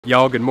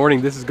Y'all, good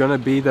morning. This is going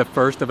to be the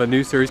first of a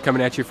new series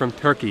coming at you from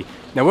Turkey.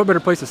 Now, what better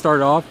place to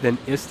start off than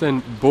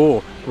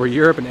Istanbul, where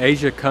Europe and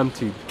Asia come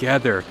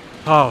together.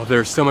 Oh,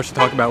 there's so much to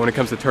talk about when it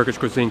comes to Turkish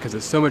cuisine because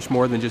it's so much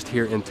more than just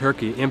here in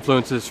Turkey.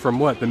 Influences from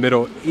what? The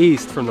Middle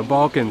East, from the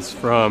Balkans,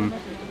 from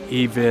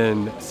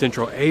even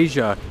Central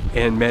Asia,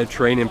 and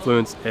Mediterranean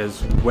influence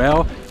as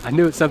well. I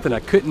knew it's something I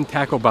couldn't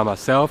tackle by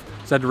myself,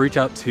 so I had to reach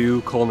out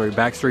to culinary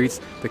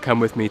backstreets to come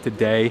with me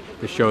today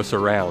to show us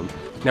around.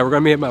 Now we're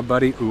going to meet my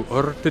buddy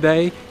Ugur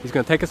today. He's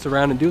going to take us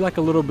around and do like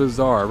a little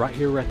bazaar. Right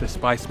here we're at the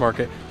spice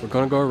market. We're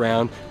going to go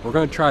around. We're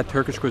going to try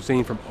Turkish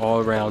cuisine from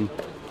all around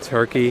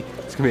Turkey.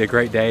 It's going to be a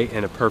great day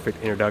and a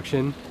perfect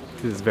introduction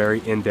to this very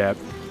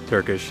in-depth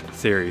Turkish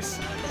series.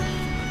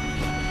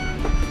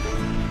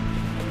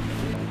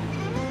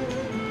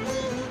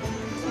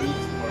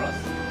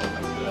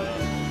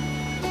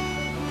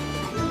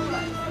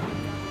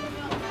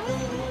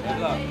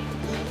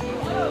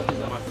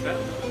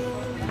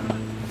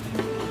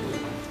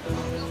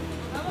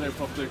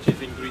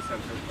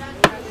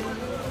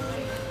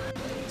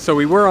 So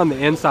we were on the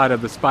inside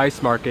of the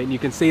spice market, and you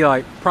can see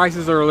like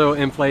prices are a little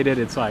inflated.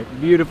 It's like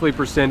beautifully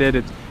presented.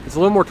 It's a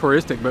little more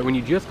touristic, but when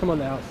you just come on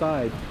the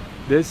outside,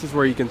 this is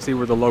where you can see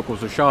where the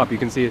locals will shop. You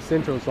can see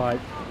essentials like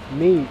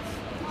meats,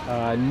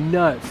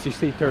 nuts, you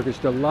see Turkish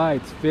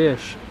delights,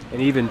 fish, and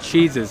even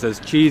cheeses, as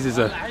cheese is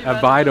a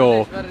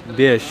vital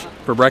dish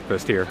for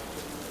breakfast here.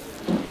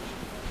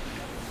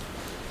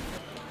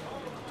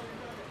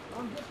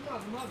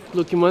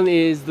 Looking one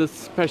is the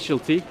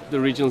specialty, the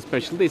regional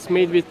specialty. It's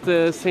made with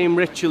the same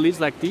red chilies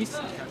like these,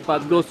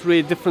 but goes through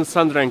a different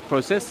sun-drying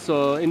process.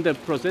 So in the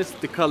process,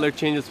 the color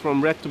changes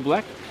from red to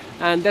black,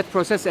 and that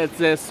process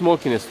adds a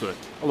smokiness to it,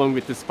 along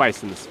with the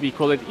spiciness. We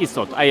call it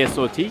ISOT,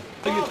 I-S-O-T.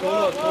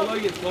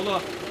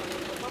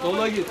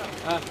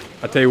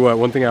 I tell you what,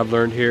 one thing I've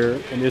learned here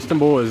in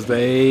Istanbul is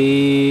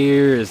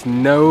there is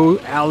no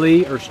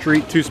alley or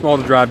street too small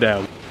to drive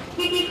down.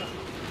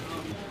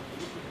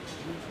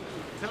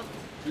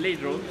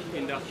 Later on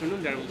in the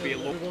afternoon, there will be a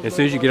local. As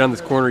soon as you get on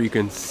this corner, you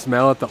can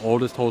smell it, the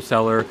oldest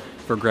wholesaler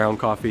for ground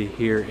coffee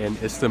here in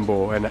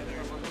Istanbul, and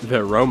the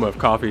aroma of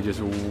coffee just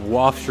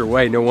wafts your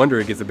way. No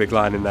wonder it gets a big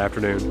line in the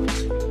afternoon.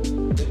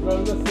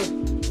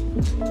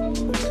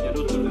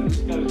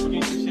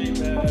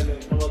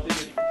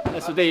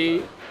 So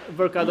they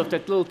work out of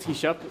that little tea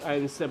shop,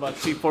 and it's about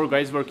 3-4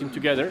 guys working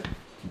together.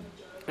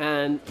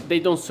 And they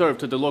don't serve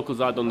to the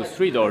locals out on the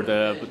street or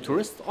the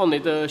tourists, only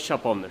the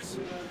shop owners.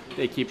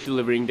 They keep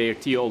delivering their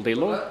tea all day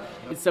long.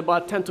 It's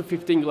about 10 to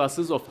 15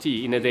 glasses of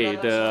tea in a day,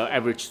 the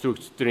average Turk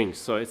drinks.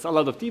 So it's a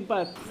lot of tea,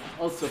 but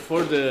also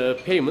for the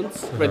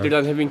payments, rather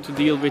than having to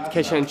deal with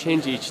cash and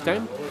change each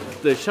time,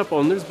 the shop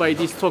owners buy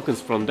these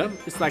tokens from them.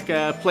 It's like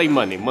a play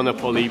money,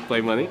 Monopoly play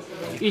money.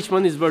 Each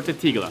one is worth a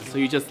tea glass. So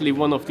you just leave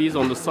one of these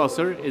on the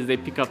saucer. As they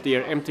pick up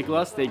their empty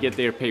glass, they get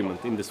their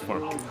payment in this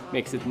form.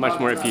 Makes it much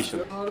more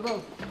efficient.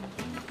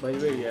 By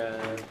the way,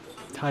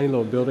 tiny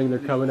little building, they're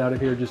coming out of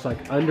here just like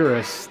under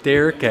a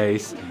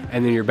staircase,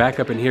 and then you're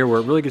back up in here where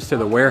it really gets to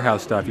the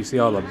warehouse stuff. You see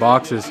all the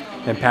boxes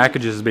and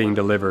packages being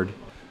delivered.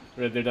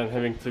 Rather than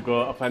having to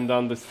go up and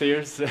down the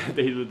stairs,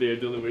 they do their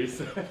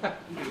deliveries.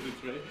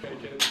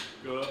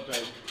 Go up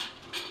and...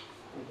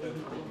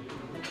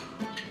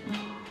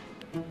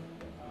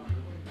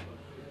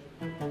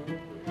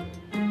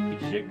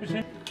 İçecek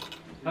misin?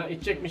 Ha,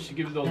 içecekmiş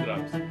gibi doldur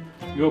abi.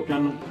 Yok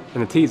canım.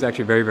 And the tea is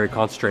actually very, very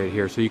concentrated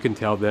here, so you can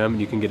tell them,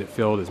 you can get it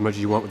filled as much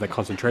as you want with that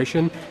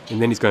concentration,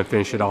 and then he's going to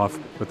finish it off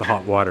with the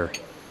hot water.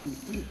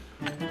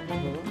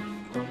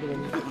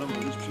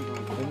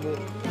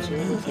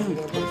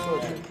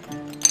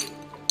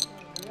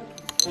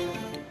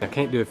 I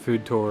can't do a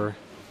food tour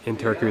in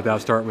Turkey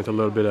without starting with a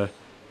little bit of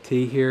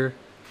tea here.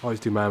 I always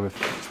do mine with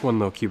just one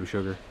little cube of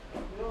sugar.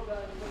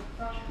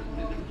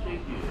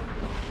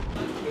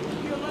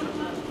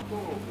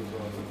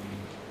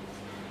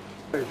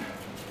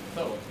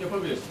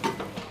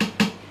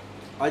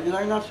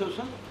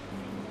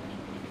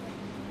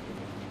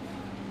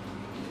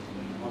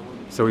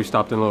 So we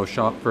stopped in a little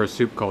shop for a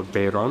soup called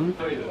Beyran.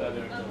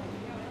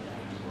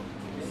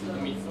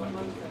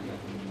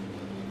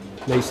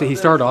 Now you see he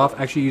started off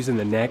actually using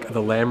the neck of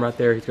the lamb right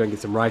there. He's going to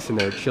get some rice in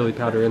there, chili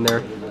powder in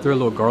there, threw a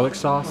little garlic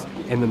sauce,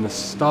 and then the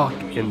stock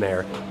in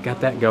there. Got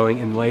that going,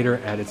 and later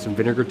added some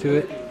vinegar to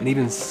it, and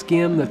even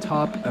skimmed the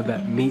top of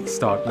that meat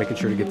stock, making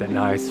sure to get that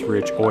nice,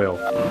 rich oil.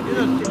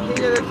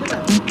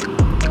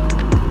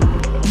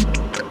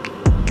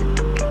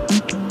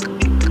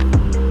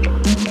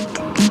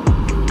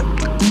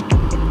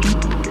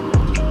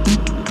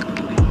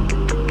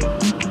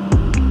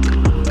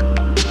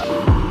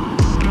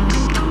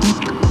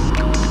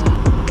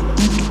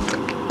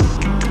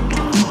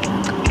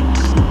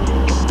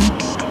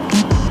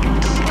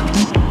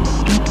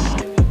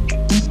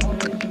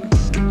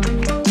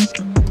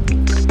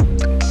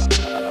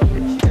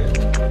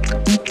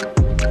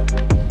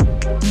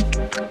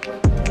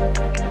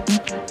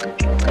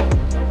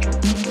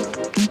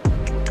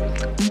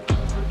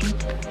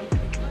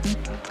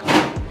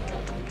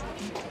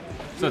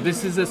 So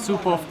this is a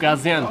soup of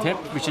Gaziantep,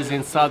 which is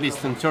in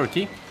southeastern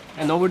Turkey.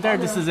 And over there,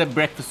 this is a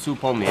breakfast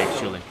soup only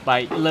actually. By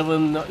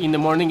 11 in the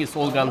morning, it's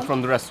all gone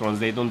from the restaurants.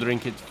 They don't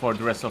drink it for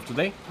the rest of the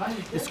day.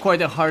 It's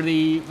quite a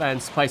hearty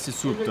and spicy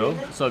soup though.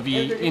 So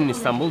we, in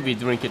Istanbul, we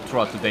drink it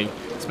throughout the day,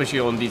 especially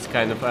on these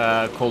kind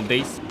of cold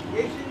days.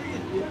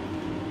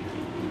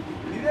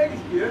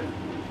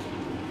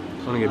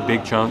 I'm gonna get a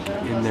big chunk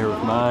in there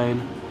with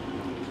mine.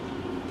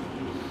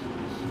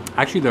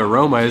 Actually, the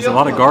aroma is a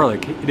lot of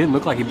garlic. It didn't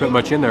look like he put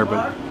much in there,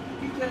 but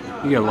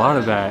you get a lot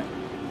of that.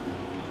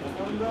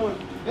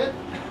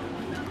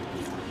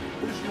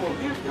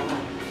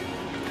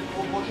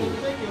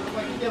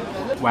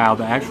 Wow,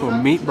 the actual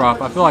meat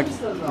broth, I feel like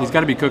he's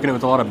got to be cooking it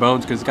with a lot of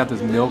bones because it's got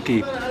this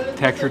milky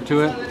texture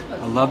to it.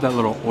 I love that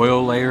little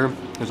oil layer.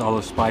 There's all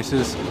those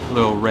spices, a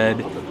little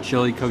red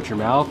chili coats your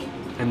mouth,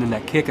 and then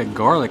that kick of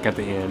garlic at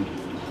the end.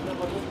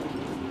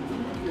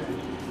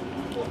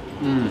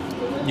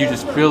 You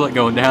just feel it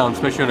going down,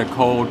 especially on a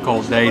cold,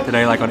 cold day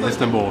today like on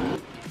Istanbul.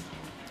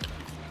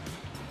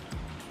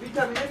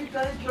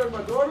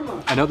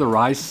 I know the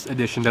rice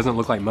edition doesn't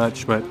look like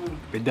much, but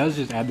it does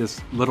just add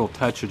this little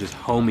touch of just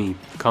homey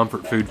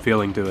comfort food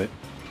feeling to it.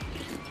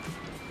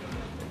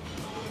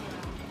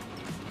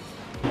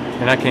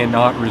 And I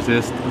cannot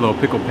resist a little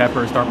pickled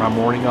pepper to start my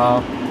morning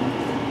off.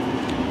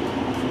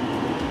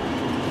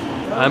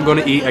 I'm going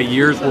to eat a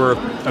year's worth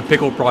of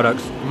pickled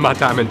products my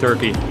time in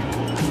Turkey.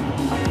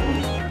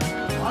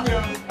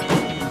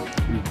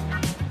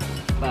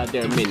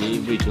 There are many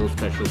regional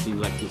specialties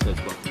like this as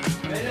well.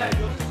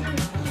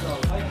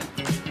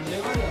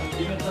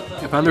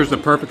 I find there's the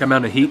perfect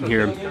amount of heat in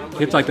here.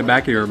 It's like the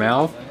back of your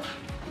mouth.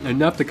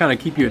 Enough to kind of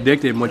keep you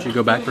addicted once you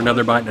go back for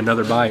another bite and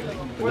another bite.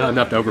 But not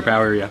enough to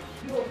overpower you.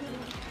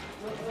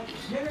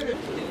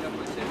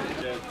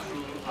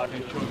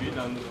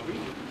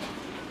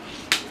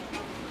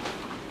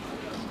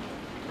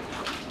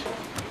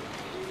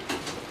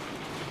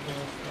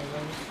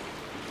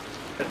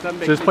 So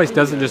this place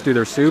doesn't just do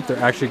their soup,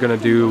 they're actually going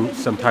to do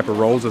some type of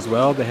rolls as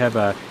well. They have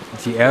a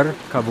Ciğer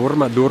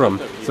Kavurma durum.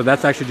 So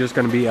that's actually just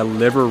going to be a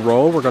liver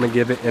roll. We're going to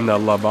give it in the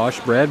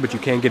lavash bread, but you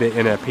can get it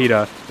in a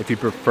pita if you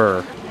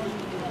prefer.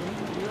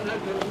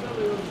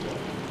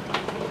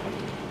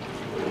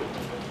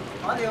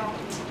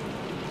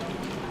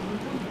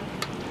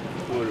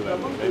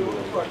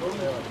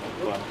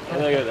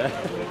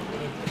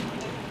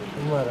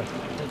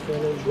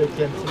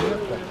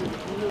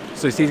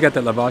 So you see he's got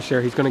that lavash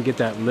there. He's going to get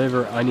that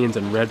liver, onions,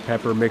 and red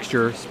pepper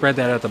mixture, spread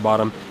that at the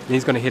bottom, and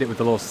he's going to hit it with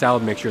a little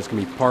salad mixture. It's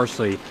going to be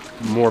parsley,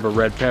 more of a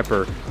red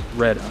pepper,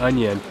 red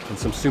onion, and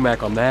some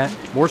sumac on that,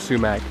 more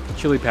sumac,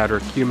 chili powder,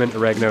 cumin,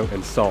 oregano,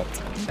 and salt.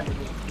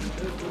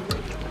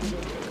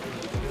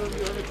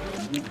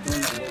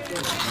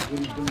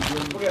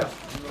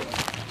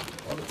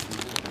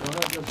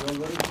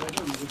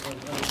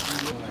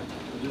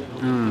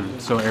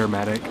 So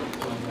aromatic.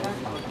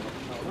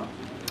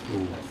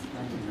 Ooh.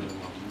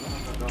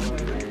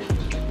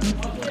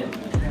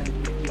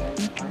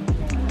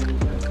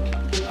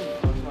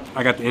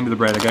 I got the end of the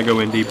bread. I gotta go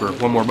in deeper.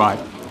 One more bite.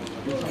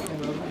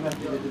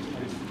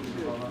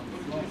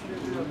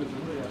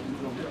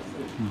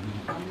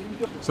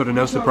 So to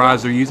no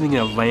surprise, they're using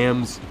a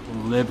lamb's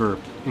liver.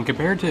 And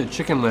compared to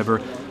chicken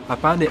liver, I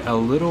find it a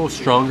little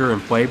stronger in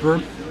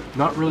flavor.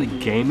 Not really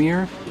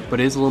gamier, but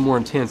it is a little more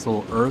intense, a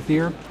little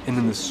earthier. And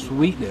then the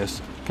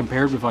sweetness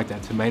compared with like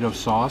that tomato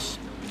sauce,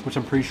 which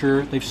I'm pretty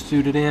sure they've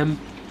stewed it in.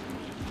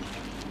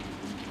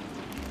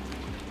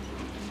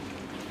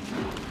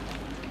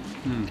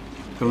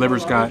 The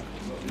liver's got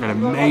an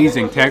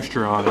amazing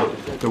texture on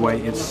it. The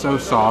way it's so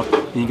soft,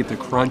 and you get the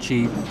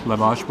crunchy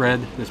lavash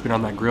bread that's been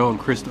on that grill and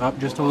crisped up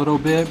just a little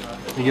bit.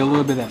 You get a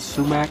little bit of that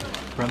sumac,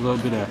 a little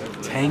bit of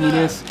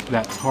tanginess,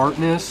 that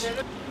tartness.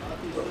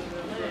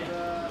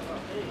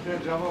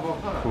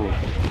 Cool.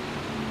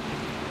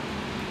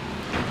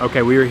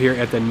 Okay, we are here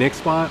at the next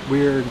spot.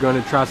 We're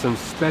going to try some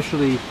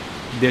specialty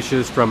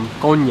dishes from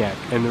KONYA,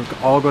 and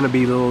they're all going to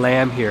be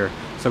lamb here.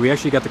 So we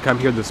actually got to come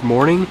here this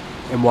morning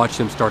and watch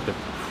them start to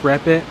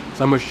prep it.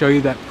 So I'm going to show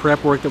you that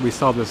prep work that we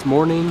saw this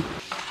morning.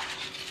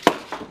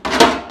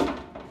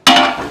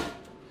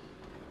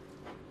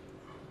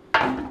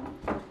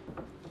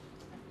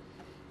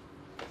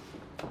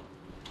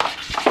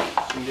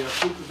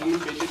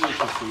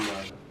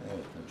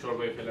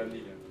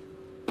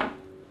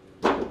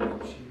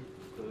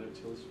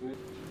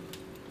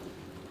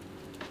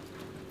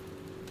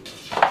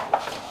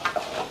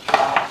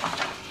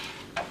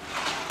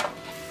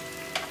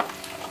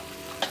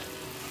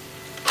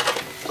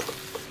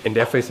 And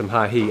definitely some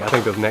high heat. I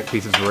think those neck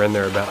pieces were in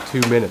there about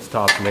 2 minutes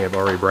tops and they have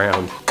already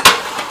browned.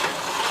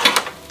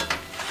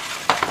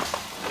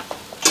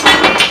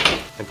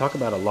 And talk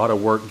about a lot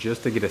of work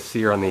just to get a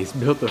sear on these.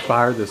 Built the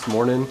fire this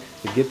morning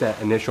to get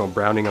that initial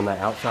browning on the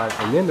outside,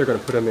 and then they're going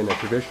to put them in a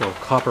traditional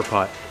copper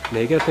pot. Now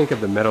you got to think of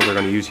the metal they're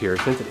going to use here.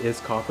 Since it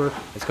is copper,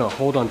 it's going to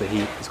hold on to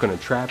heat, it's going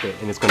to trap it,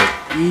 and it's going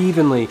to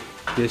evenly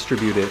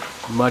distribute it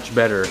much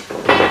better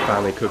when they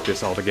finally cook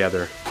this all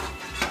together.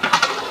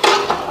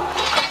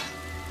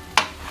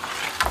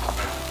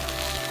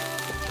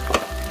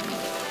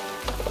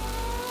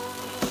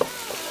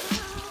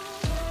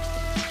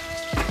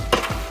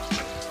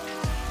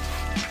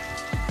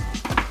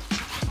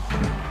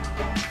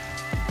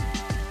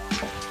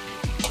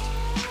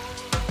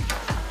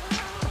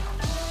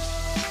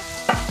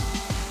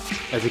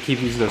 as they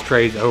keep using those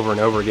trays over and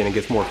over again, it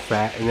gets more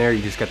fat in there.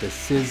 You just got the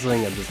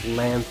sizzling of this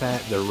lamb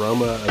fat, the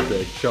aroma of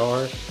the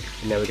char,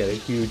 and now we got a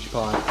huge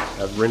pot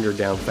of rendered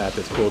down fat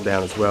that's cooled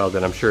down as well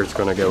that I'm sure it's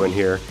gonna go in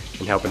here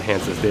and help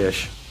enhance this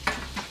dish.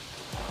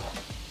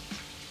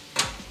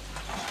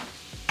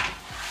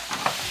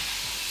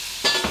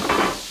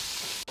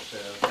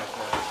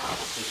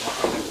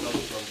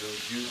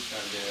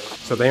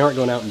 So they aren't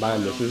going out and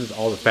buying this. This is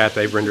all the fat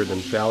they've rendered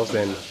themselves,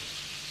 and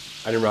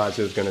I didn't realize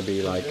it was going to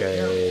be like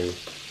a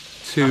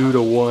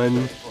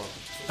 2-to-1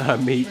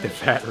 meat to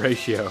fat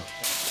ratio.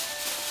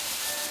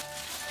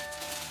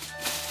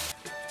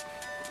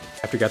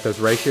 After you got those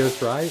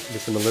ratios right, get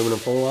some aluminum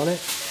foil on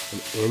it,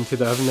 and into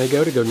the oven they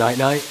go to go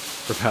night-night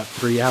for about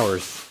 3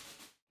 hours.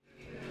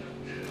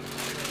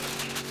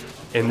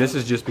 And this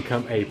has just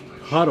become a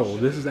puddle.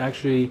 This is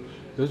actually,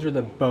 those are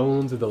the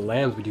bones of the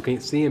lambs, but you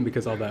can't see them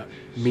because all that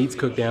meat's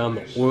cooked down,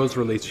 the oil's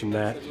released from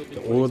that.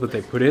 The oil that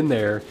they put in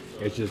there,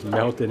 it's just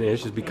melted and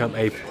it's just become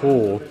a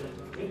pool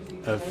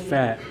of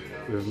fat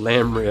with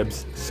lamb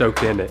ribs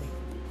soaked in it.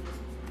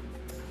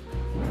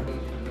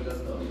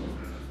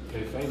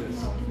 Okay,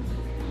 famous.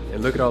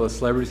 And look at all the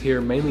celebrities here,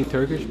 mainly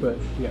Turkish, but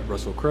you got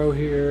Russell Crowe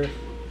here.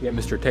 You got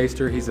Mr.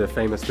 Taster, he's a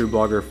famous food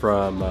blogger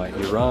from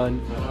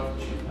Iran.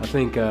 I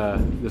think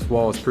this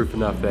wall is proof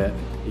enough that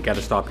you got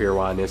to stop here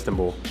while in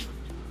Istanbul.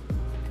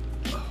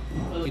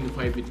 In a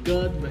fight with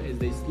God, but as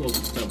they slowly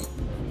stumble.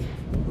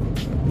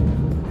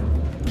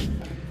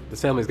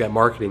 This family's got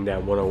marketing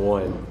down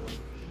 101.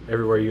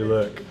 Everywhere you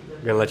look,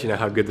 I'm gonna let you know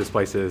how good this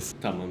place is.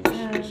 Tamam.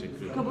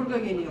 Kaburga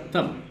geliyor.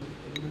 Tamam.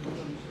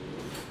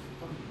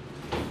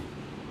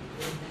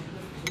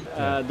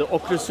 The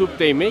okra soup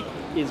they make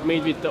is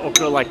made with the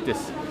okra like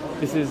this.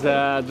 This is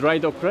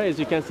dried okra. As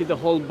you can see, the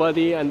whole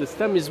body and the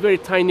stem is very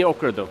tiny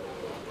okra though.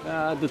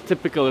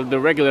 The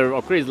regular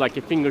okra is like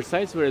a finger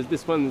size, whereas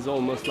this one is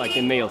almost like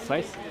a nail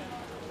size.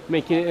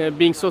 Making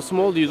being so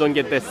small, you don't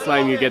get that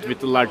slime you get with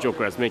the large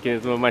okras, making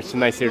it much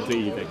nicer to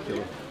eat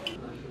actually.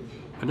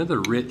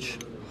 Another rich,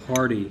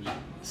 hearty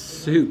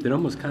soup that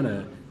almost kind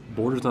of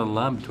borders on the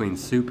line between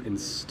soup and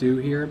stew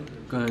here.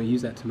 I'm gonna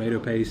use that tomato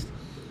paste.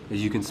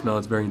 As you can smell,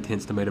 it's very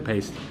intense tomato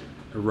paste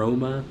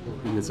aroma,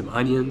 and then some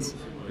onions.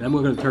 And I'm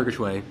gonna go the Turkish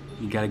way.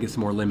 You gotta get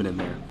some more lemon in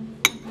there.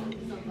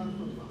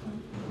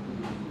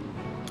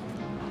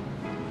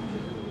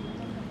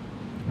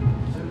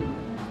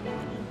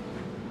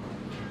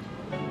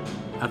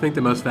 I think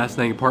the most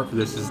fascinating part for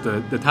this is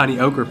the tiny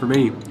okra for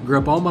me. Grew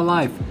up all my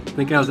life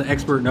thinking I was an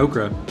expert in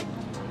okra.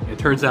 It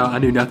turns out I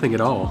knew nothing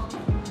at all.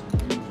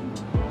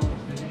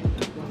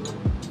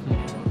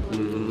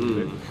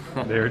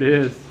 There it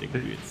is. The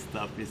good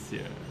stuff is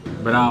here.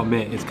 But I'll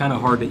admit, it's kind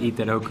of hard to eat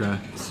that okra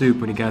soup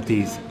when you got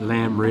these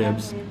lamb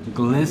ribs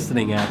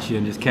glistening at you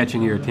and just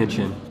catching your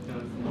attention.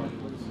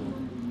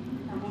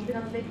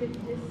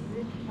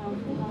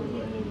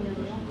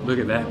 Look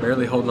at that,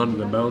 barely holding onto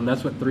the bone.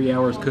 That's what 3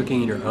 hours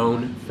cooking in your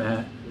own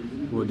fat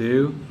will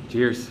do.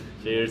 Cheers.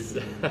 Cheers.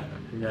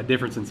 We got a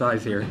difference in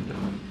size here.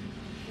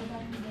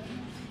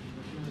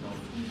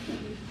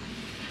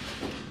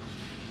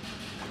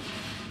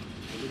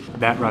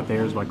 That right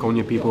there is why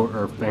Konya people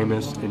are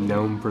famous and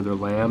known for their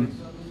lamb.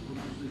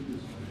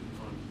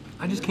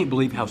 I just can't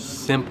believe how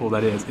simple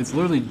that is. It's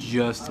literally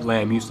just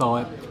lamb. You saw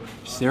it,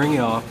 searing it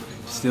off,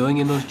 stilling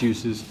in those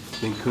juices,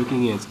 then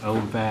cooking in its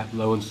own fat,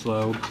 low and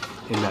slow,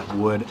 in that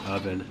wood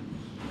oven.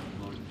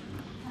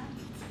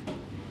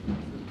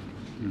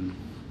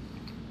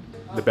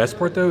 The best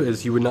part though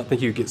is you would not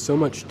think you'd get so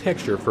much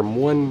texture from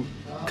one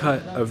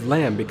cut of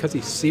lamb because he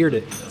seared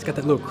it. It's got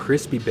that little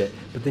crispy bit,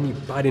 but then you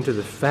bite into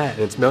the fat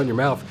and it's melting in your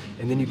mouth,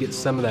 and then you get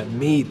some of that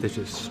meat that's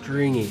just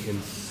stringy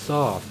and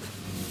soft.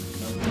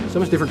 So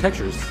much different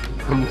textures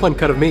from one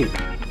cut of meat.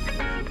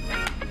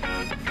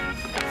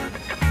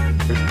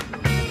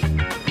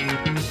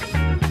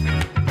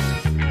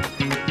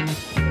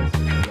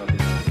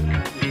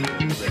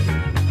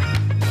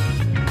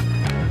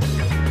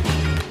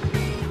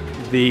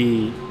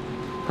 The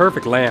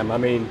perfect lamb, I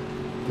mean,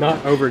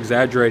 not over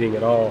exaggerating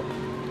at all,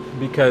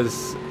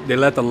 because they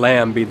let the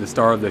lamb be the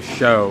star of the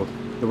show.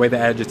 The way they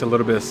add just a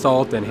little bit of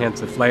salt to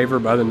enhance the flavor,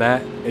 but other than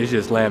that, it's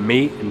just lamb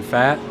meat and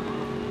fat.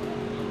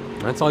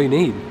 That's all you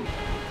need.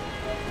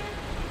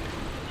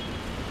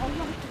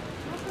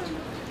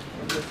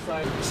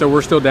 So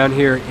we're still down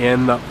here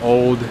in the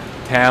old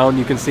town.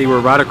 You can see we're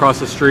right across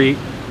the street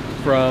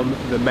from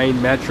the main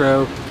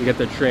metro. You got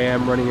the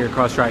tram running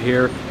across right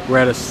here. We're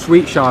at a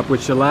sweet shop,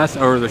 which the last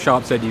owner of the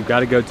shop said you've got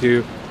to go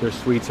to. Their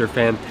sweets are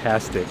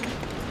fantastic.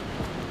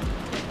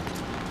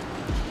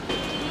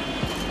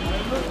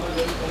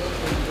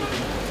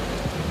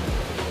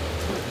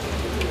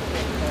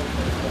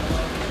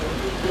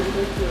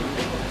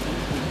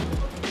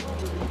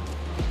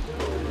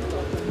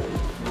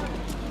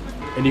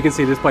 And you can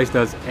see this place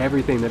does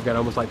everything. They've got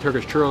almost like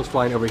Turkish churros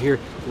flying over here.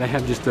 And they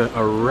have just an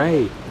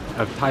array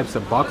of types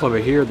of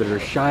baklava here that are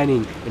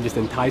shining and just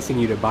enticing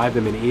you to buy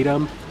them and eat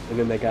them. And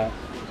then they got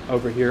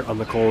over here on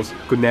the coals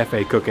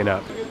kunefe cooking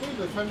up.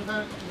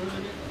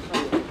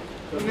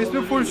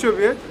 İsmi full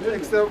şöbiyet,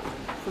 ekstra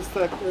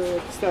fıstık,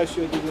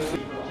 pistachio gibi.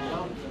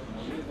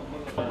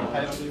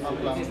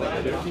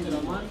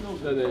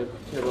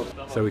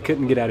 So we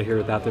couldn't get out of here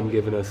without them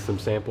giving us some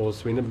samples.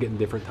 So we ended up getting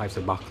different types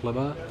of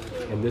baklava.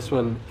 And this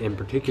one in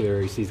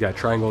particular, you see it's got a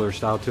triangular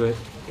style to it,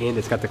 and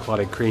it's got the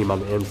clotted cream on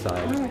the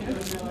inside.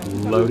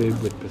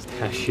 Loaded with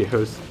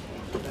pistachios.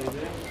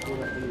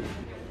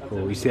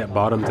 Cool. You see that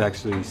bottom's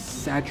actually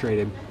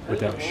saturated with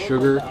that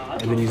sugar,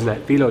 and then using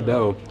that phyllo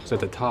dough, so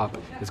at the top,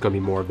 it's going to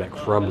be more of that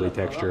crumbly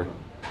texture.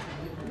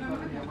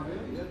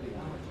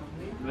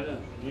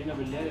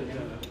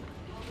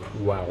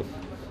 Wow.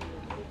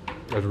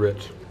 That's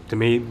rich. To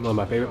me, one of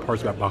my favorite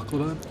parts about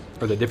baklava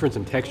are the difference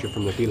in texture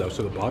from the phyllo.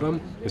 So the bottom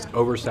is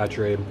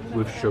oversaturated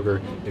with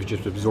sugar. It's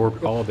just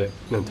absorbed all of it.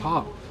 And the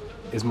top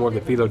is more of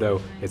the phyllo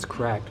dough. It's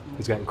cracked.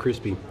 It's gotten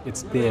crispy.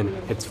 It's thin.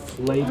 It's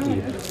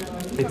flaky.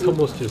 It's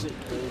almost just,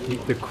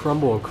 the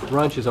crumble and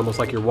crunch is almost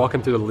like you're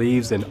walking through the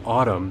leaves in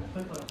autumn.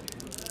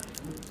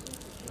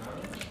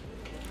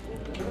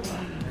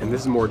 And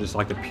this is more just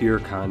like the pure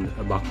kind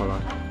of baklava.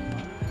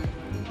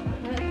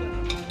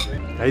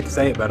 I hate to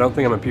say it, but I don't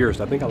think I'm a purist.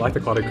 I think I like the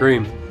clotted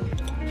cream.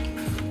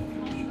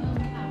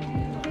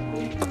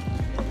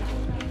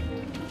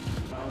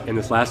 And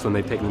this last one,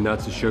 they've taken the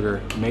nuts and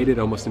sugar, made it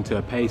almost into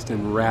a paste,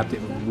 and wrapped it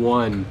with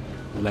one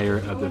layer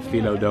of the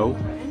phyllo dough.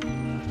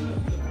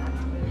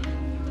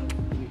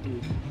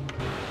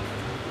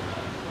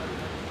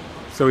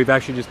 So we've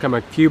actually just come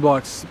a few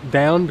blocks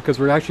down because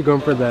we're actually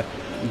going for the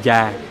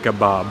Ciğer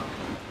Kebab.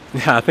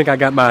 Yeah, I think I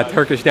got my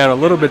Turkish down a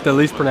little bit to at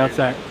least pronounce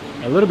that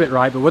a little bit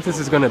right, but what this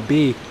is going to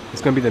be,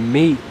 it's going to be the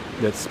meat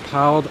that's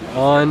piled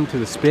onto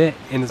the spit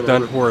and it's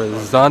done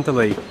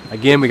horizontally.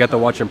 Again, we got to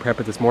watch them prep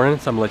it this morning,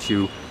 so I'm going to let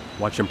you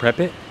watch them prep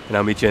it, and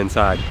I'll meet you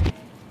inside.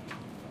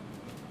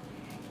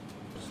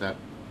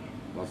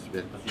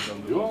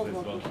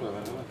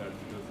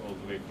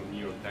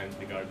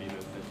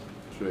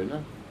 Şöyle.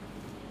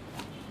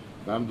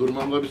 Ben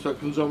durmamda bir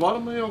sakınca var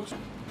mı yoksa?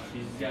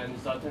 Biz yani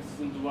zaten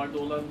sizin duvarda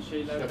olan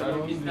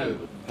şeylerden bizden.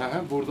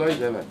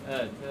 Buradayız evet.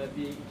 Evet,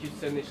 bir 200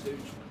 sene işte 3.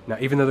 Now,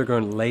 even though they're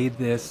going to lay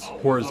this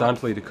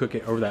horizontally to cook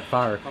it over that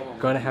fire,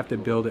 going to have to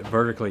build it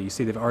vertically. You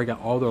see, they've already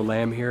got all their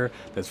lamb here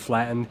that's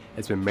flattened.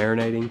 It's been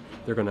marinating.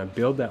 They're going to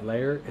build that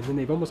layer, and then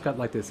they've almost got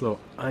like this little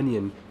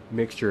onion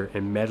mixture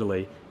and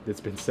medley that's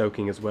been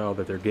soaking as well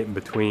that they're getting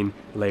between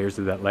layers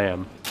of that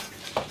lamb.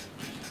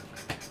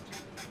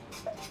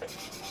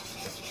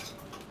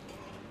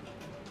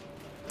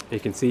 You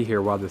can see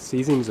here, while the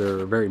seasonings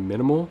are very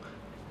minimal,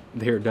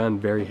 they are done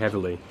very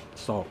heavily.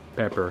 Salt,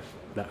 pepper,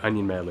 the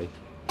onion medley,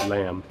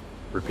 lamb,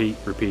 repeat,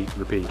 repeat,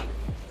 repeat.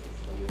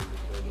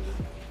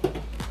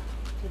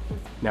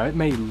 Now it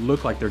may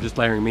look like they're just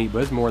layering meat,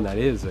 but it's more than that.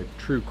 It is a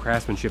true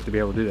craftsmanship to be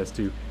able to do this,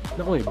 to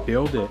not only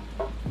build it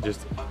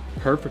just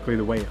perfectly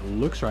the way it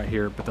looks right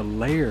here, but to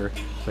layer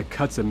the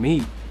cuts of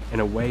meat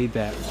in a way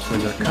that when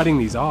they're cutting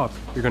these off,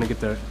 you're going to get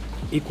the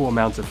equal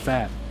amounts of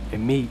fat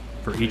and meat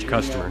for each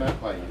customer.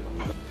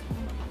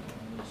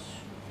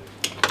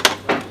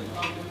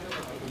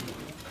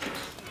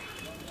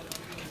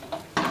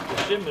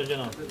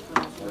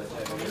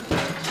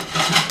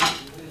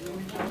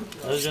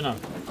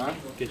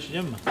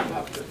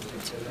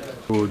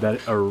 Ooh, that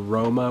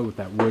aroma with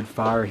that wood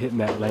fire hitting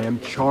that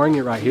lamb, charring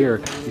it right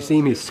here. You see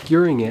me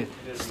skewering it,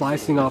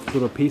 slicing off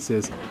little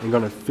pieces, and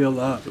going to fill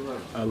up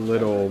a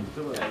little,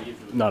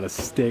 not a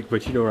stick,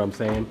 but you know what I'm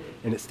saying,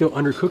 and it's still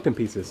undercooked in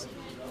pieces.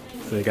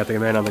 So they got the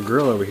man on the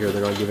grill over here.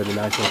 They're going to give it a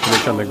nice little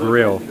finish on the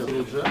grill.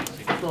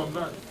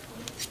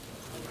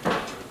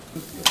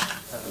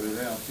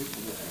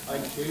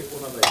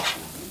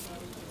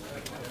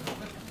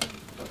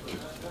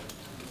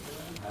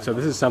 So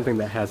this is something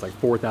that has like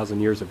 4,000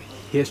 years of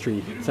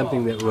history,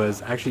 something that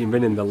was actually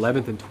invented in the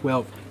 11th and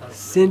 12th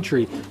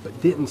century,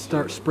 but didn't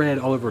start spread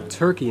all over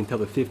Turkey until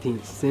the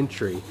 15th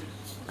century.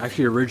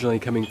 Actually originally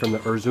coming from the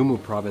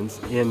Erzurum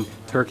province in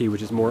Turkey,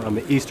 which is more on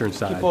the eastern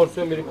side.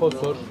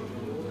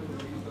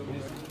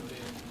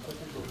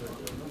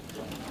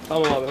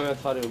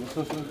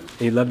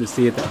 You'd love to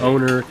see it. The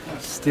owner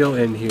still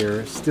in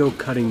here, still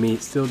cutting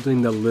meat, still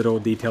doing the little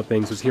detailed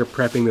things. Was here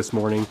prepping this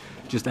morning.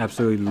 Just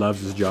absolutely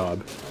loves his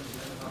job.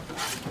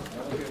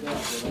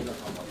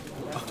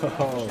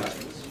 Oh.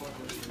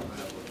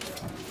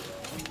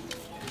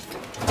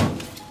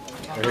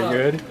 Very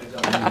good.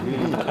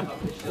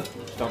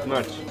 Top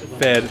notch.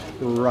 Fed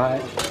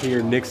right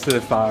here next to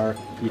the fire.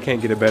 You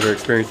can't get a better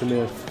experience than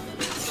this.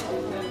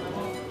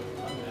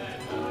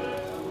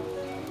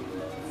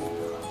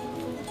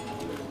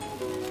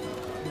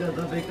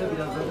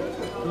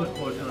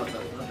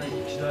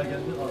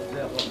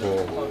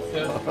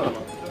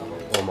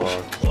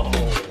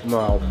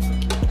 Wow.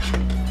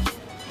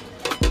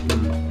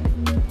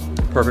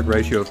 Perfect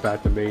ratio of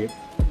fat to meat.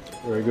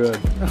 Very good.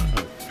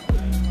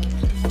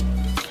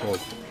 Oh.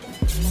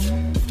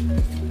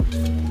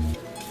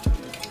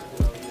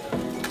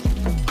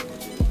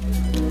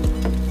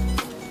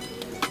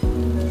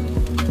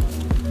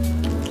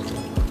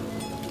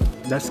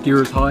 That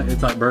skewer is hot.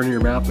 It's like burning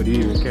your mouth, but you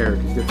don't even care.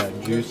 You get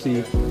that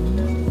juicy,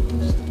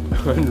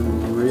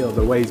 unreal.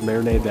 The way he's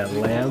marinated that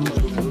lamb.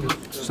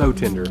 so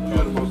tender.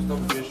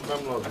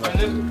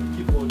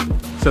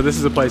 So this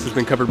is a place that's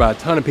been covered by a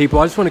ton of people.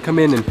 I just want to come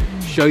in and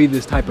show you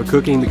this type of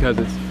cooking because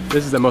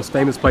this is the most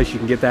famous place you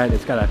can get that, and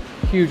it's got a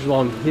huge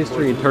long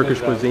history in Turkish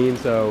cuisine,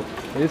 so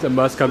it is a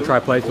must come try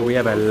place, but we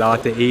have a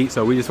lot to eat,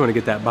 so we just want to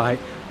get that bite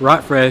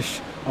right fresh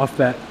off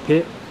that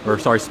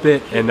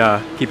spit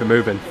and keep it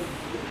moving.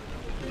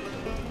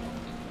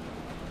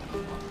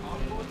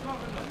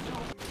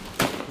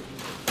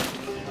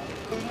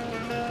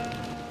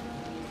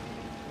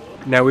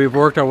 Now we've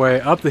worked our way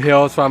up the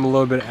hill, so I'm a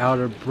little bit out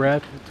of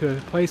breath, to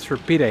a place for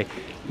pide.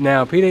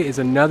 Now pide is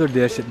another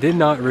dish that did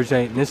not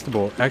originate in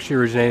Istanbul. It actually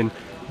originated in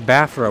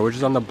Bafra, which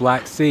is on the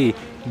Black Sea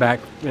back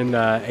in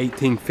the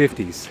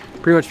 1850s.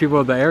 Pretty much people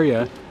of the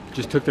area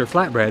just took their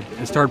flatbread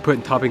and started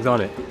putting toppings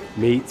on it.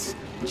 Meats,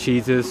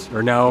 cheeses,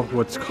 or now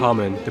what's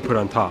common to put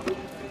on top.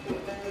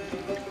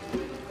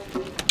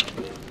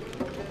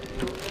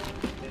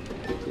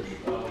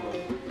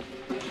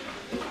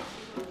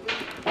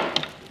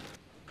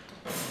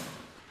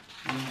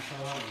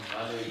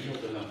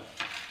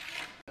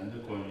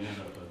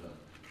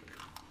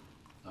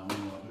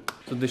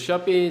 So the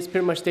shop is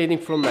pretty much dating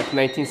from like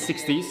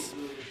 1960s,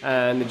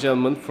 and the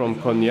gentleman from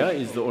Konya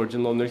is the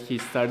original owner. He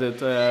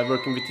started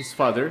working with his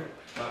father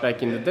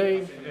back in the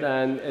day.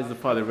 Then as the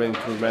father went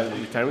into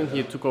retirement,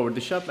 he took over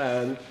the shop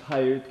and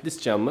hired this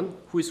gentleman,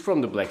 who is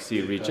from the Black Sea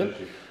region,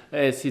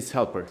 as his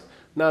helper.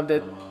 Now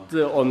that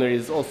the owner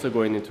is also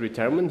going into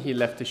retirement, he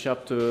left the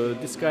shop to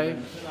this guy,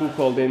 who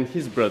called in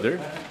his brother.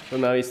 So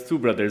now it's two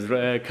brothers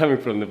coming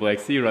from the Black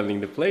Sea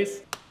running the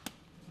place.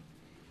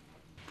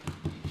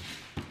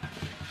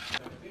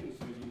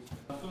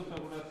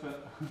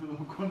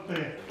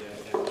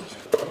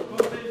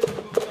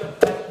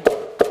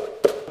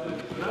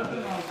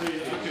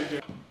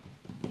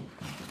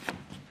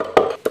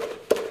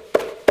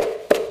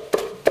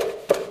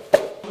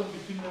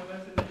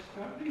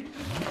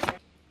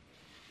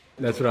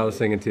 That's what I was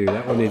thinking too.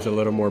 That one needs a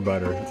little more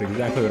butter. That's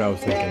exactly what I was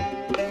thinking.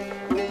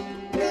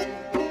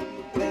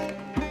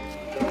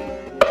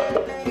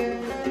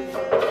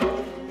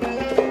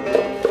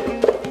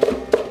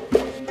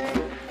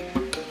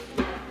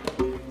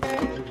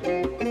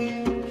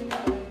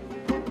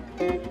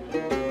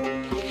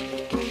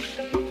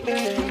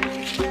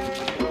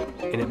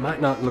 And it might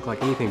not look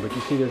like anything, but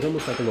you see there's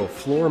almost like a little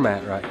floor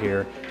mat right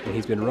here, and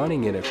he's been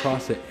running it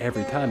across it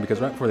every time because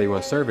right before they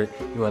want to serve it,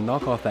 you want to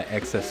knock off that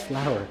excess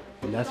flour.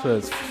 And that's what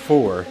it's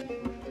for.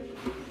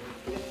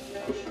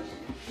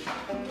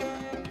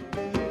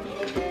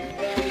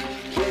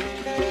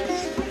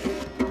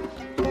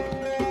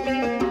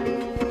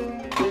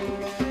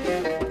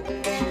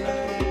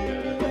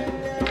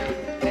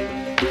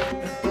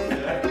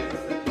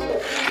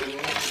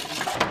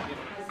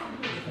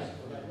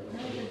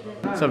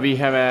 So we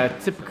have a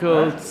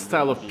typical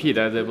style of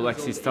pita, the Black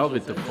Sea style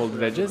with the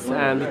folded edges,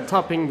 and the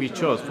topping we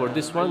chose for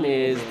this one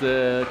is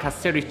the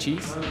casteri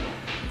cheese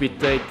with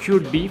the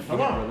cured beef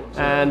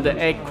and the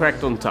egg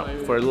cracked on top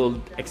for a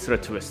little extra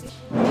twist.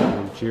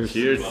 Cheers.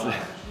 Cheers.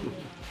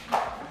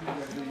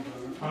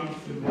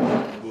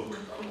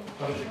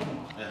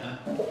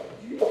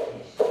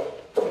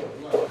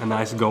 A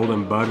nice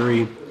golden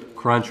buttery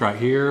crunch right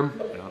here.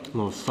 A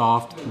little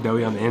soft,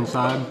 doughy on the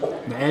inside.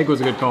 The egg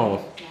was a good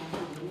call.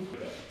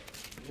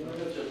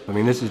 I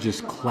mean, this is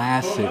just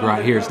classic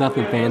right here. It's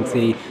nothing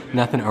fancy,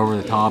 nothing over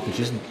the top. It's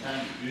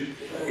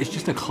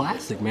just a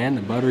classic, man.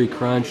 The buttery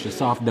crunch, the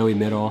soft, doughy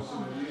middle.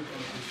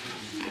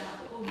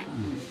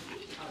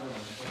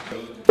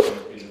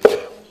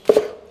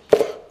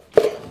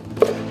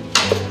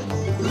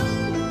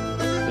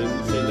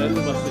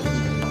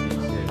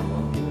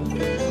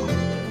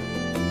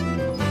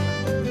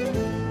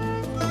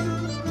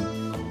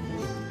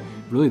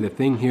 Really, the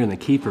thing here and the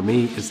key for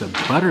me is the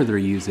butter they're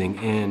using,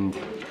 and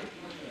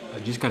I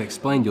just got to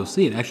explain, you'll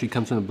see it actually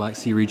comes from the Black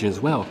Sea region as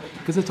well,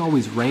 because it's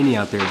always rainy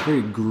out there. It's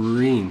very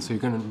green, so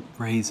you're going to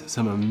raise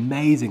some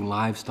amazing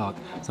livestock,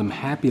 some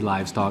happy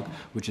livestock,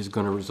 which is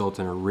going to result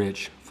in a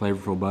rich,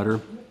 flavorful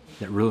butter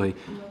that really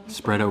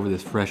spread over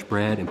this fresh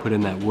bread and put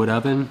in that wood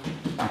oven.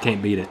 You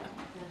can't beat it.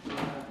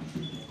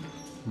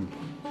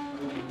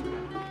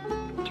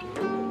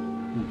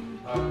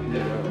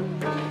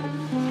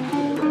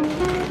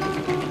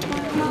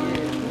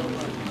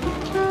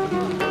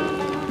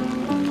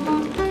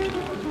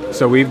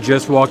 So we've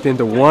just walked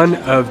into one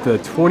of the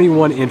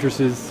 21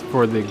 entrances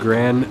for the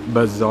Grand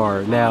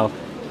Bazaar. Now,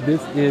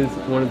 this is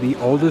one of the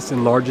oldest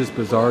and largest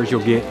bazaars you'll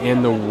get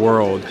in the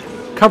world.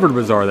 Covered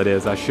bazaar, that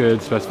is, I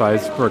should specify.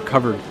 It's for a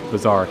covered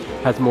bazaar.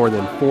 Has more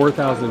than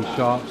 4,000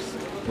 shops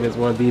and is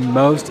one of the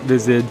most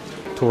visited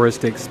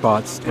touristic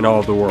spots in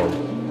all of the world.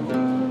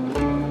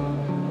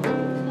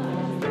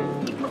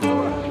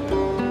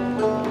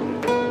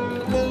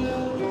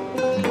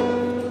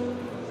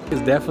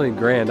 It's definitely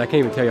grand. I can't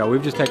even tell y'all.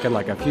 We've just taken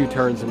like a few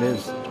turns and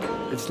it's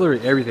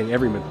literally everything,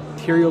 every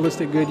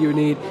materialistic good you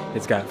need.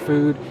 It's got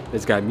food,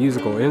 it's got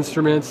musical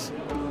instruments,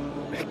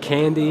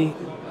 candy.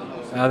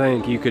 I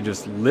think you could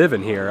just live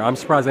in here. I'm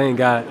surprised they ain't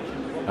got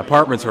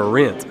apartments for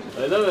rent.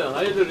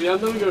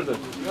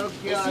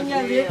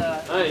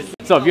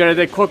 So we are at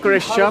a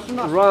kokoreç shop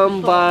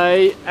run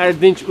by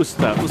Erdinç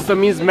Usta. Usta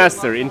means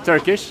master in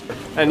Turkish,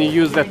 and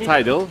you use that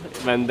title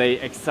when they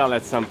excel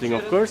at something,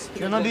 of course.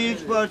 Şuna bir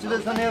 3 parça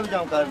da sana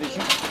yapacağım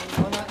kardeşim.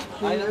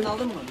 Ayran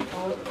aldın mı?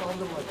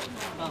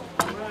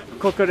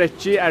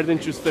 Kokoreççi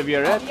Erdinç Usta we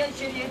are at,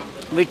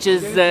 which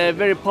is a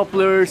very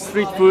popular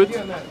street food,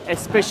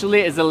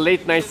 especially as a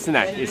late night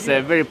snack. It's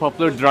a very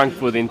popular drunk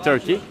food in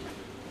Turkey.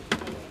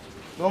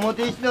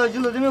 Domatesli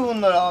acılı değil mi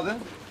bunlar abi?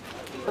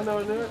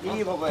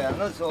 İyi baba ya,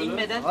 nasıl olur?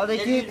 Bilmeden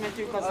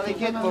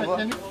Hareket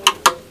baba.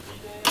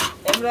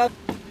 Emre abi.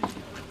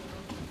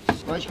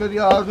 Başka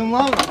bir arzun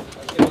var mı?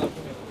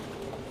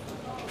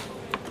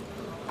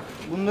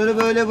 Bunları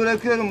böyle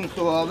bırakıyorum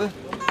Mustafa abi.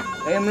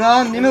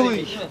 Emrah'ın değil mi bu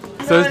iş?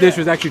 So this dish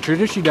was actually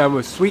traditionally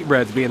done with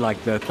sweetbreads being like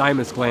the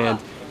thymus gland,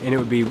 and it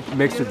would be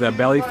mixed with the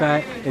belly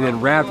fat and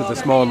then wrapped with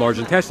the small and large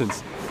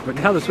intestines. But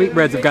now the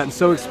sweetbreads have gotten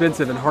so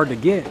expensive and hard to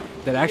get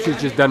that actually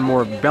it's just done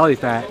more belly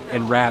fat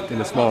and wrapped in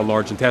the small and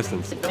large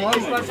intestines. Tamam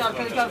mı? Parça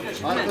arkadaki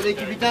arkadaşım.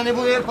 Arkadaki bir tane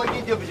buraya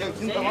paket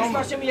yapacaksın, tamam Üç mı?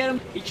 parça mı yarım?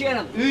 2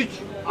 yarım. 3.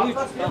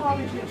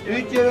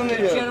 3 yarım 3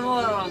 veriyorum. yarımı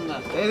var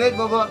oranda. Evet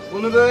baba,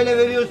 bunu böyle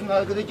veriyorsun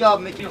arkadaki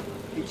abime.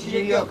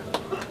 İçeceği yok.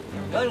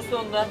 Ver usta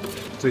ondan.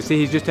 So you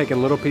see he's just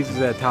taking little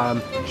pieces at a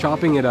time,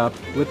 chopping it up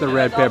with the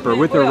red pepper,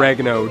 with the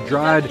oregano,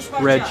 dried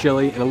red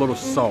chili, and a little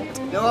salt.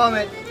 Devam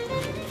et.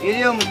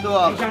 Geliyor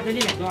Mustafa abi.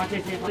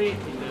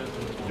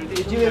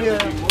 İçi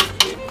veriyorum.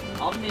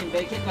 Abim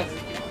bereket versin.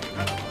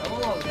 Tamam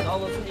abi sağ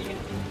olasın iyi gün.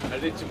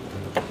 Erdinç'im.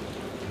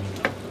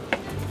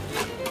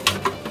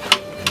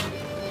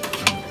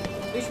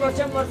 3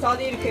 parçam var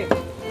sade yürükeyim.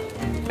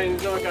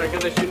 Elinize bak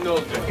arkadaşım ne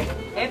olacak?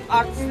 Hep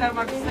artistler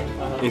martistler.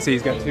 You see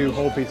he's got two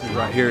whole pieces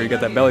right here. You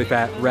got that belly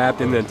fat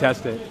wrapped in the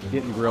intestine,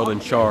 getting grilled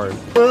and charred.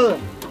 Buralı.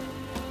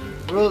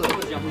 Buralı.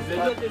 Hocam hızlı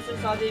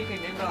götürsün sade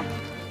yürükeyim Emre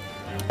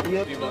abi.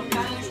 Yap. Bir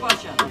tane 3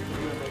 parça.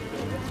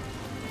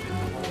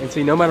 And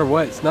see, no matter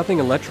what, it's nothing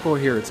electrical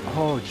here. It's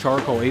all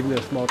charcoal, even in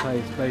a small,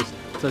 tiny space.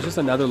 So it's just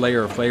another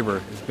layer of flavor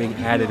is being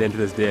added into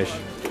this dish.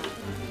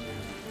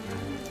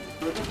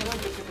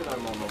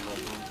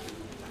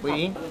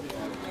 Buyurun.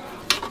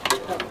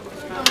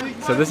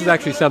 So this is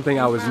actually something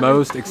I was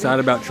most excited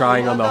about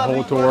trying on the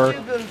whole tour.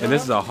 And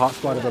this is a hot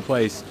spot of a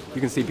place.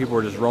 You can see people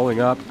are just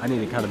rolling up. I need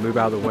to kind of move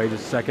out of the way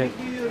just a second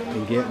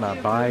and get my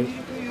bite.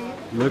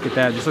 Look at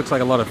that, it just looks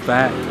like a lot of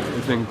fat.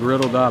 It's been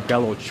griddled up, got a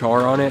little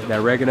char on it, that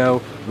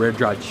oregano, red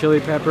dried chili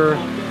pepper,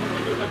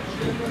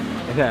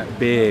 and that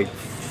big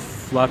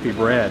fluffy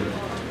bread.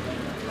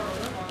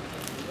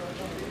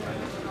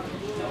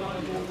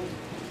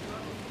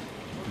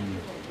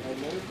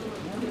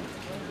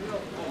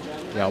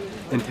 Yep,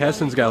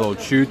 intestines got a little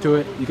chew to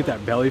it. You get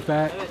that belly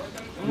fat.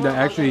 That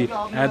actually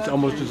adds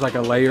almost just like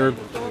a layer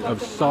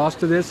of sauce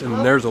to this,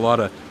 and there's a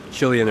lot of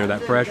chili in there.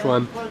 That fresh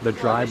one, the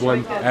dried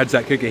one, adds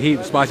that kick of heat.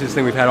 The spiciest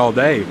thing we've had all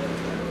day.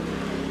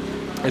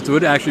 It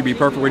would actually be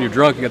perfect when you're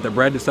drunk. You got the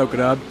bread to soak it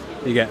up.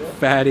 You got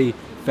fatty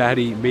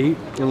meat,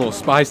 and a little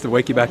spice to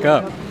wake you back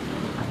up.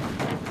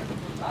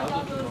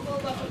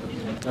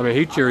 I mean,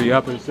 he'd cheer you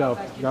up himself.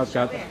 God's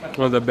got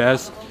one of the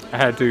best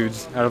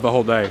attitudes out of the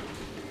whole day.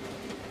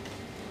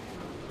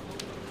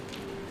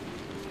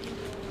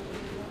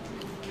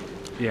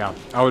 Yeah,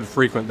 I would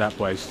frequent that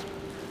place.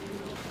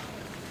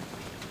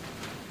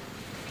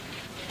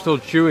 Still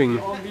chewing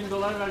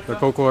the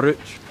kokoreç,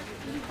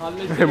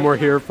 and we're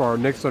here for our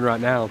next one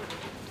right now.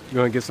 We're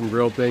going to get some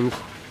grilled things.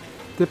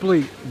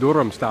 Typically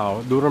durum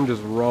style. Durum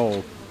just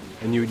roll,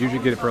 and you would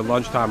usually get it for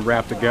lunchtime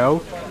wrap to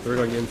go. We're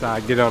going to get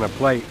inside, get it on a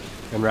plate,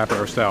 and wrap it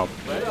ourselves.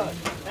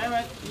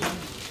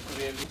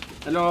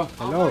 Hello.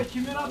 Hello.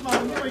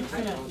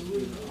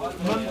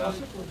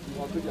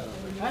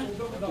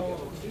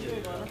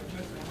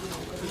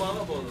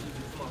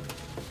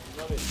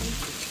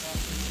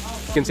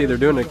 You can see they're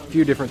doing a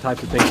few different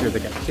types of things here. They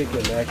got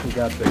chicken, they actually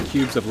got the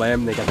cubes of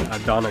lamb, they got the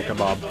ADANA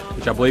kebab,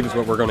 which I believe is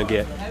what we're going to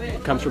get.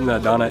 It comes from the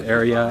ADANA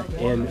area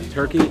in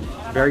Turkey.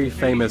 Very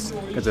famous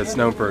because it's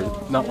known for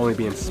not only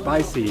being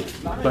spicy,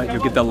 but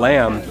you'll get the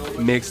lamb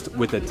mixed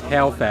with the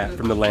tail fat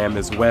from the lamb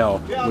as well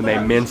when they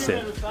mince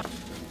it.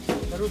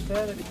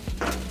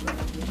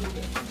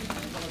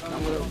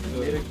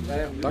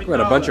 Talk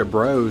about a bunch of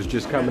bros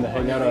just coming to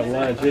hang out on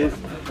lunch.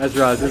 That's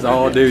right, there's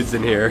all dudes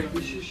in here.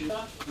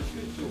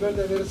 You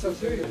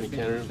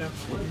can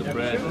put the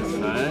bread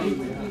aside.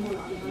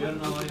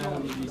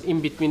 In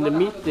between the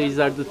meat, these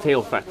are the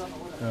tail fat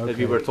that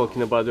we were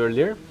talking about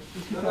earlier.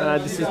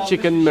 This is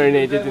chicken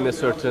marinated in a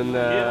certain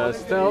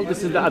style.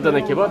 This is the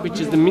ADANA kebab, which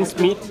is the minced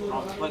meat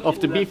of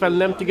the beef and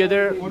lamb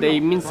together. They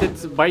mince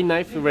it by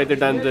knife rather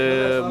than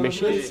the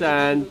machines,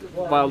 and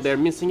while they're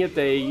mincing it,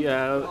 they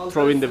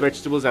throw in the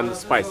vegetables and the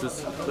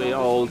spices, so it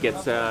all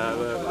gets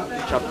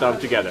chopped down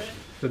together.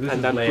 So this And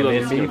is then lamb put on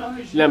and the beef?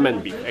 skin. Lamb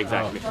and beef,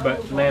 exactly.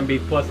 But lamb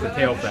beef plus the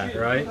tail fat,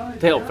 right?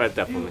 Tail fat,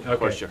 definitely, Okay.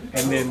 for sure.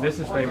 And then this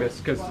is famous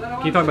because,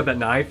 can you talk about that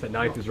knife? That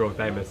knife is really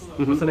famous.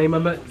 What's the name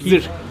of it?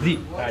 Zir.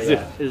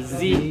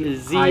 Z.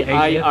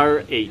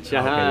 Z-I-R-H.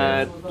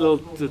 yeah. A little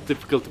too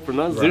difficult to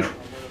pronounce. Right. Zir,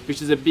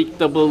 which is a big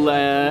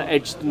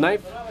double-edged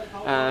knife.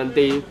 and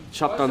they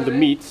chop down the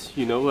meat.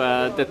 You know,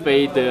 that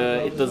way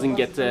it doesn't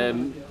get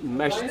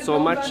mashed so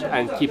much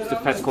and keeps the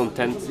fat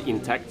content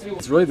intact.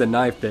 It's really the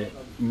knife that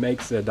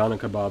makes the ADANA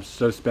kebab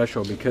so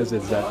special, because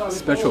it's that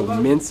special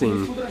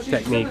mincing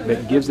technique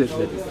that gives it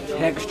the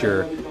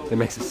texture that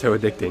makes it so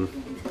addicting.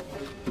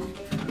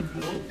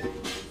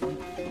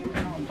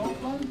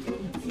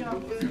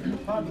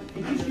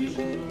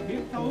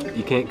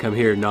 You can't come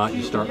here and not.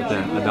 You start with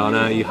that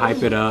ADANA, you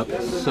hype it up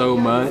so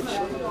much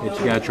that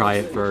you gotta try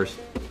it first.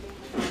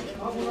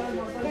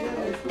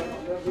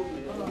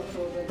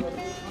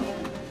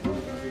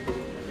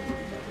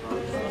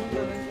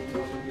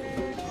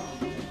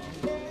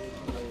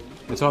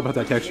 It's all about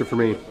that texture for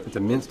me. It's a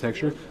mince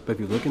texture, but if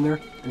you look in there,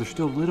 there's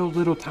still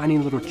little tiny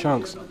little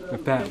chunks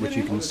of fat which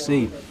you can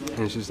see, and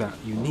it's just that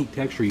unique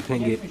texture you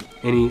can't get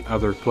any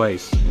other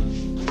place.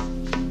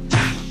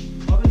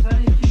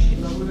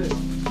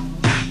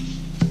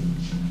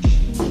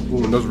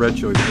 Ooh, and those red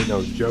chilies ain't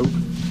no joke.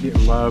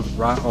 Getting loved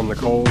right on the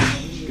coals,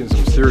 getting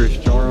some serious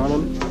char on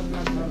them.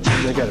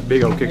 And they got a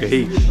big old kick of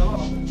heat.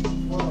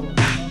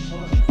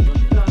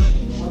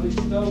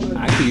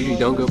 I actually usually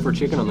don't go for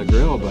chicken on the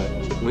grill, but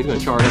we're gonna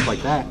char it up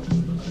like that.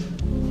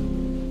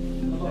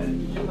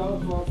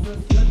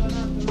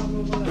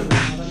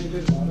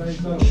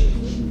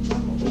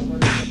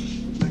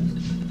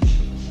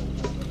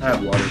 I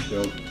have water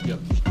still. Yep.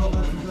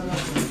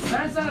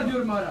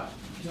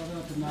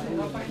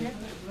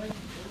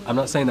 I'm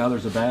not saying the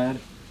others are bad,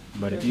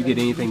 but if you get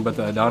anything but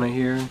the ADANA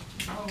here,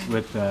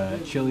 with the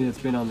chili that's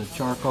been on the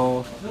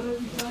charcoal,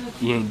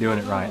 you ain't doing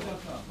it right.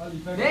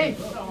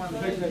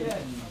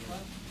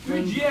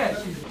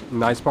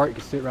 Nice part, you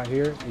can sit right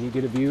here and you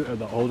get a view of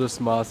the oldest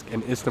mosque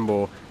in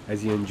Istanbul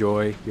as you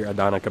enjoy your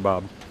ADANA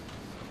kebab.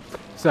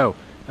 So,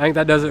 I think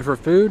that does it for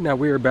food. Now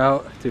we're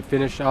about to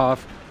finish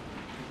off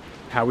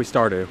how we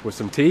started with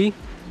some tea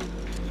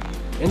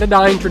in the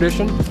dying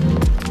tradition.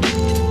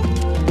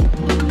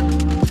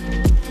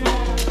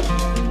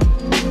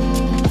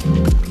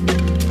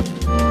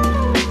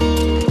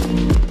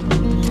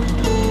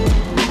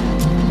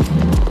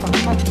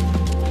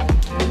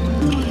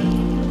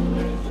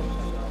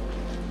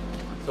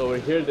 So over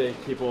here they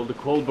keep all the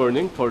coal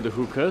burning for the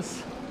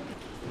hookahs.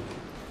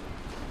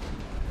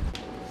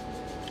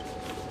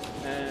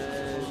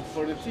 And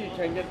for the tea, you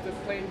can get the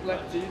plain black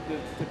tea,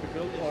 that's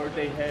typical, or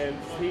they have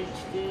sage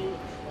tea.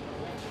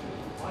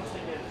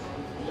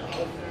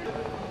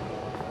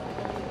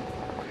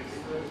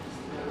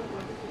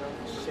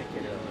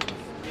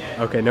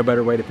 Okay, no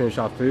better way to finish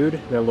off food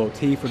than a little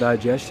tea for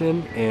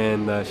digestion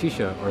and the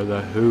shisha, or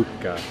the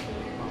hookah.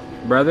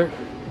 Brother,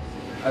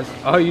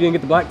 oh, you didn't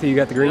get the black tea, you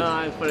got the green?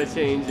 No, for a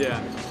change, yeah.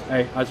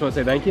 Hey, I just want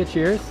to say thank you,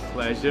 cheers.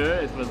 Pleasure,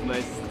 it was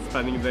nice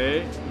spending the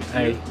day.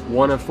 Hey,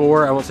 1 of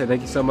 4, I want to say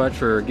thank you so much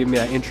for giving me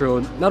that intro,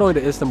 not only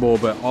to Istanbul,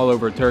 but all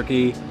over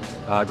Turkey.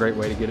 Great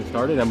way to get it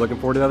started. I'm looking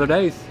forward to the other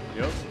days.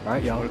 Yep. All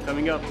right, y'all. We're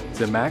coming up. It's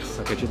Max.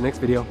 I'll catch you in the next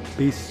video.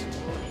 Peace.